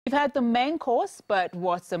We've had the main course, but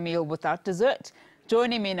what's a meal without dessert?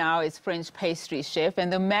 Joining me now is French pastry chef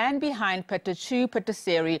and the man behind Patachou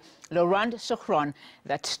patisserie, Laurent Choukroun.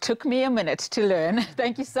 That took me a minute to learn.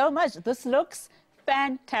 Thank you so much. This looks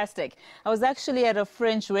fantastic. I was actually at a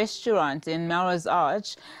French restaurant in Melrose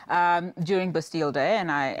Arch during Bastille Day,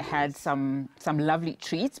 and I had some lovely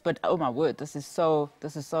treats. But oh my word, this is so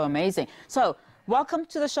amazing. So welcome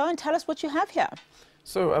to the show, and tell us what you have here.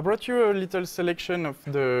 So I brought you a little selection of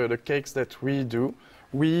the cakes that we do.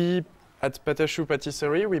 We, at Patachou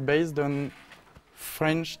Patisserie, we based on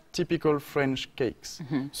typical French cakes.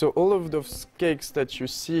 So all of those cakes that you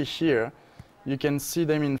see here, you can see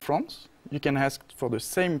them in France. You can ask for the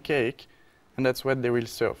same cake, and that's what they will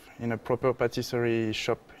serve in a proper patisserie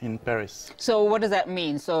shop in Paris. So what does that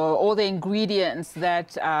mean? So all the ingredients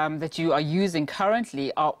that that you are using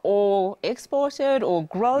currently are all exported or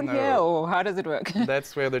grown here, or how does it work?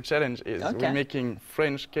 That's where the challenge is. Okay. We're making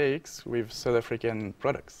French cakes with South African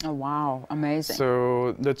products. Oh wow, amazing.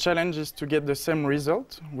 So the challenge is to get the same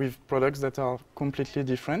result with products that are completely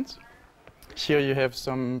different. Here you have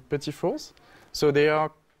some petit fours. So they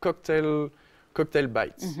are cocktail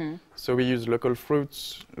bites. So we use local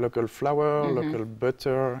fruits, local flour, local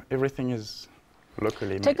butter. Everything is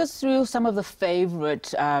locally made. Take us through some of the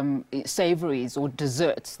favorite savories or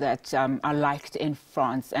desserts that are liked in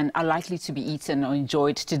France and are likely to be eaten or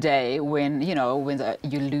enjoyed today when, you know, when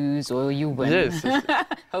you lose or you win. Yes.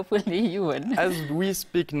 Hopefully you win. As we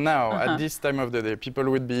speak now, at this time of the day, people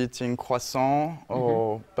would be eating croissant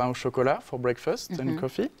or pain au chocolat for breakfast and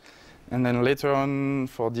coffee. And then later on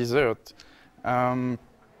for dessert,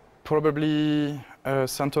 probably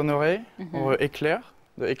Saint-Honoré or éclair.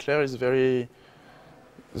 The éclair is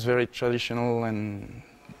very traditional and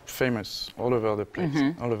famous all over the place,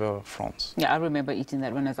 all over France. Yeah, I remember eating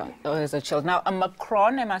that when I was a child. Now, a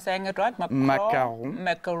macaron, am I saying it right? Macaron.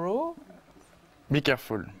 Macaron. Be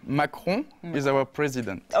careful. Macron is our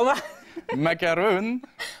president. Oh, Macaron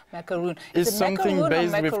is something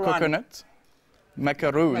based with coconut.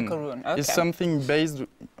 Macaroon okay. is something based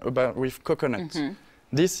with coconut.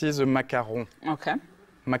 This is a macaron. Okay.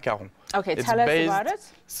 Macaron. Okay, tell us about it.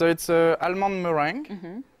 So it's an almond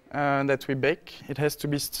meringue that we bake. It has to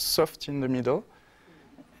be soft in the middle.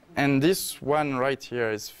 And this one right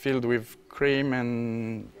here is filled with cream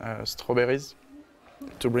and strawberries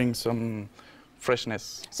to bring some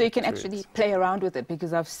freshness. So you can actually play around with it,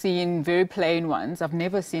 because I've seen very plain ones. I've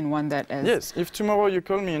never seen one that is... Yes, if tomorrow you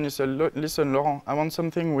call me and you say, listen, Laurent, I want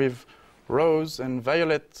something with rose and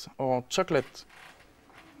violet or chocolate,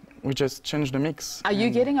 we just change the mix. Are you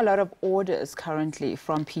getting a lot of orders currently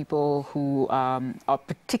from people who are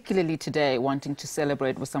particularly today wanting to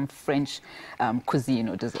celebrate with some French cuisine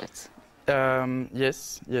or desserts?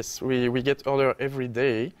 Yes, we get order every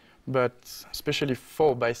day, but especially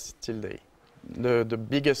for Bastille Day. The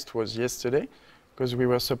biggest was yesterday, because we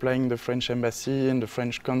were supplying the French embassy and the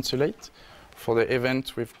French consulate for the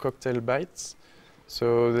event with cocktail bites.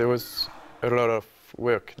 So there was a lot of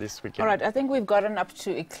work this weekend. All right, I think we've gotten up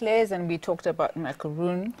to eclairs, and we talked about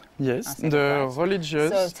macaroon. Yes, the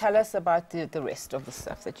religious. So tell us about the rest of the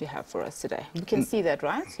stuff that you have for us today. You can see that,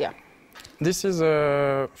 right? Yeah. This is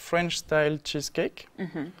a French-style cheesecake.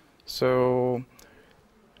 So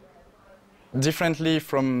differently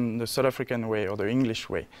from the South African way or the English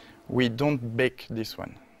way, we don't bake this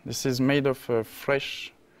one. This is made of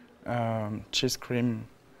fresh cheese cream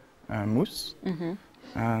mousse.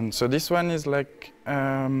 And so this one is like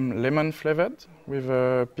lemon flavored with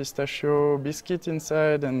a pistachio biscuit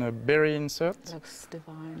inside and a berry insert. Looks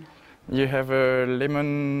divine. You have a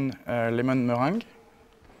lemon meringue.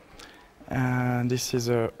 And this is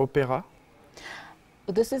a opéra.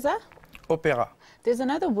 This is a? Opéra. There's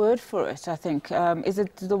another word for it, I think. Is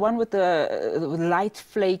it the one with the light,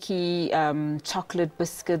 flaky chocolate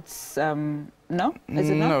biscuits? No? Is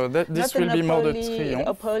it not? No, this will be more the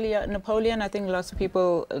triomphe. Napoleon, I think lots of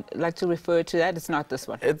people like to refer to that. It's not this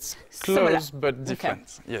one. It's close but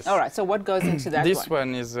different, yes. All right, so what goes into that This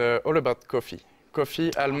one is all about coffee.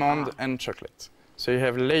 Coffee, almond, and chocolate. So you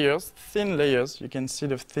have layers, thin layers. You can see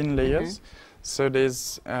the thin layers. So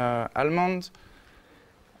there's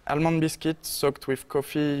almond biscuit soaked with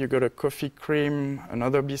coffee. You got a coffee cream,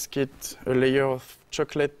 another biscuit, a layer of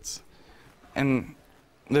chocolate, and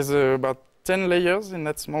there's about 10 layers in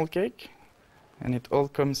that small cake, and it all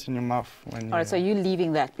comes in your mouth when you... All right, so you're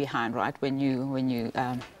leaving that behind, right? When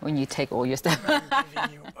you take all your stuff. I'm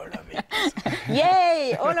giving you all of it.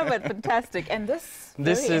 Yay! All of it, fantastic. And this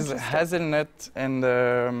is hazelnut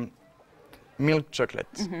and milk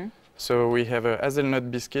chocolate. So we have a hazelnut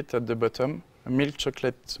biscuit at the bottom, a milk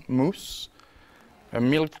chocolate mousse, a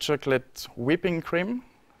milk chocolate whipping cream, and then a coffee cream. And then you have a lemon meringue. So this is a hazelnut and milk chocolate. So we have a hazelnut biscuit at the bottom, a milk chocolate mousse, a milk chocolate whipping cream, and then a coffee cream. And then you have a lemon meringue. So this is a hazelnut biscuit at the bottom, a milk chocolate mousse, a milk chocolate whipping cream,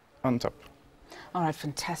 on top. All right,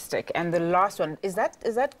 fantastic. And the last one, is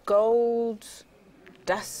that gold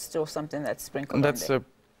dust or something that's sprinkled That's on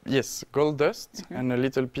there? yes, gold dust and a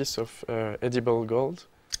little piece of edible gold.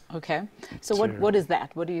 Okay. So what is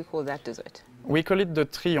that? What do you call that dessert? We call it the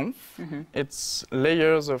triomphe. It's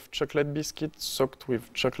layers of chocolate biscuit soaked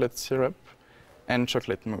with chocolate syrup and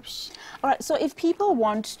chocolate mousse. All right, so if people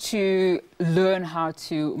want to learn how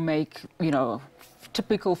to make,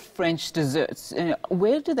 typical French desserts,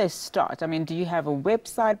 where do they start? I mean, do you have a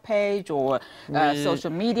website page or a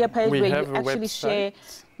social media page where you actually share,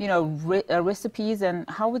 recipes, and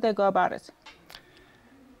how would they go about it?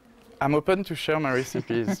 I'm open to share my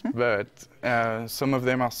recipes, but some of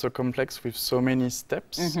them are so complex with so many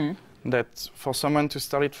steps that for someone to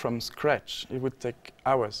start it from scratch, it would take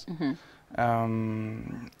hours.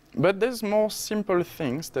 But there's more simple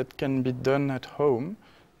things that can be done at home,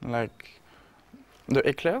 like the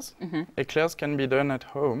eclairs. Eclairs can be done at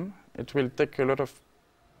home. It will take a lot of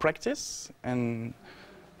practice and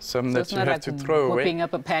some that you have to throw away. It's not like whipping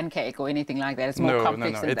up a pancake or anything like that. It's more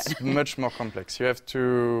complex than that. It's much more complex. You have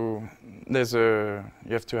to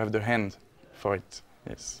have the hand for it.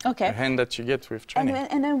 Yes. Okay. The hand that you get with training.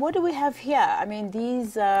 And then what do we have here? I mean,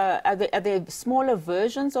 these are they smaller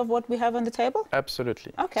versions of what we have on the table?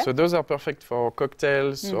 Absolutely. Okay. So those are perfect for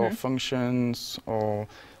cocktails or functions, or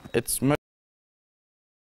it's much.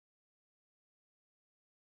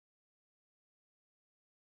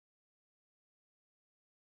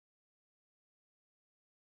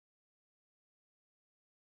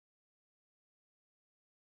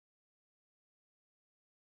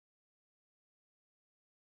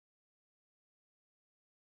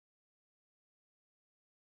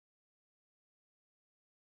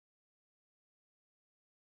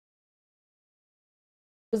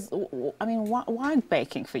 I mean, why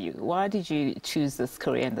baking for you? Why did you choose this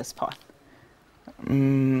career and this path?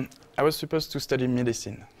 I was supposed to study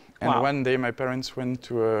medicine. And one day my parents went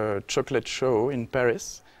to a chocolate show in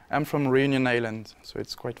Paris. I'm from Reunion Island, so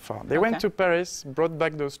it's quite far. They went to Paris, brought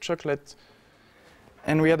back those chocolates,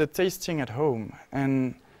 and we had a tasting at home.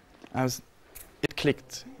 And it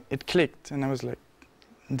clicked. It clicked, and I was like,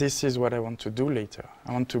 this is what I want to do later.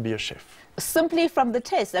 I want to be a chef. Simply from the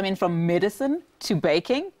taste? I mean, from medicine to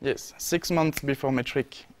baking? Yes, 6 months before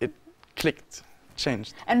matric, it clicked,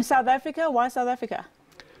 changed. And South Africa? Why South Africa?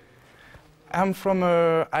 I'm from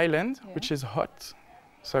an island, which is hot,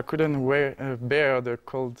 so I couldn't bear the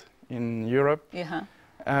cold in Europe.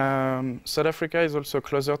 South Africa is also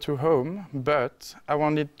closer to home, but I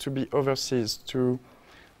wanted to be overseas, to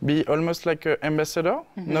be almost like an ambassador,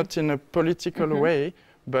 not in a political way,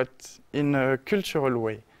 but in a cultural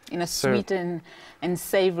way. In a sweet and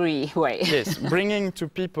savory way. Yes, bringing to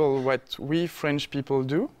people what we French people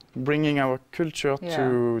do, bringing our culture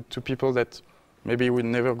to people that maybe will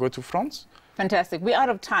never go to France. Fantastic. We're out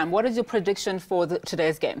of time. What is your prediction for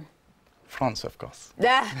today's game? France, of course.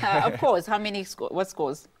 Of course. How many what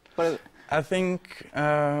scores? I think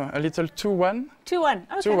a little 2-1.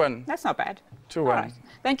 2-1. Okay. 2-1. That's not bad. 2-1. Right.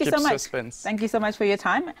 Thank you so much. Suspense. Thank you so much for your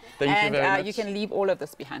time. Thank you very much. You can leave all of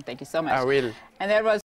this behind. Thank you so much. I will. And that was